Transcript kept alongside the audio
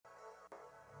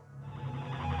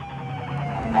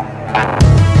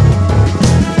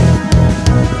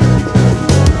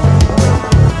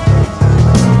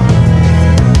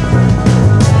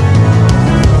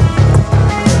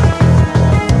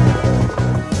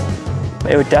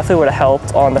It definitely would have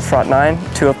helped on the front nine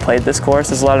to have played this course.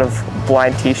 There's a lot of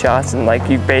blind tee shots and like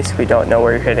you basically don't know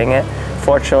where you're hitting it.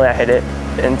 Fortunately, I hit it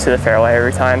into the fairway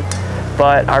every time.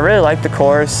 But I really like the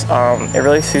course. It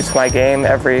really suits my game.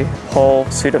 Every hole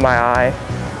suited my eye.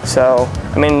 So,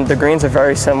 I mean, the greens are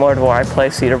very similar to where I play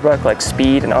Cedarbrook, like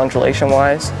speed and undulation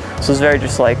wise. So it's very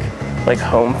just like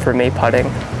home for me putting.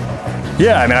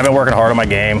 Yeah, I mean, I've been working hard on my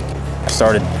game. I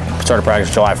started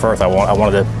practice July 1st. I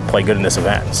wanted to play good in this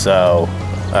event. So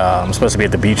I'm supposed to be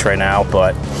at the beach right now,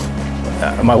 but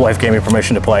my wife gave me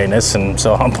permission to play in this, and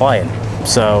so I'm playing.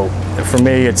 So for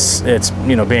me, it's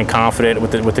you know, being confident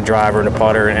with the driver and the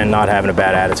putter and not having a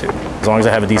bad attitude. As long as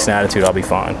I have a decent attitude, I'll be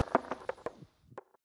fine.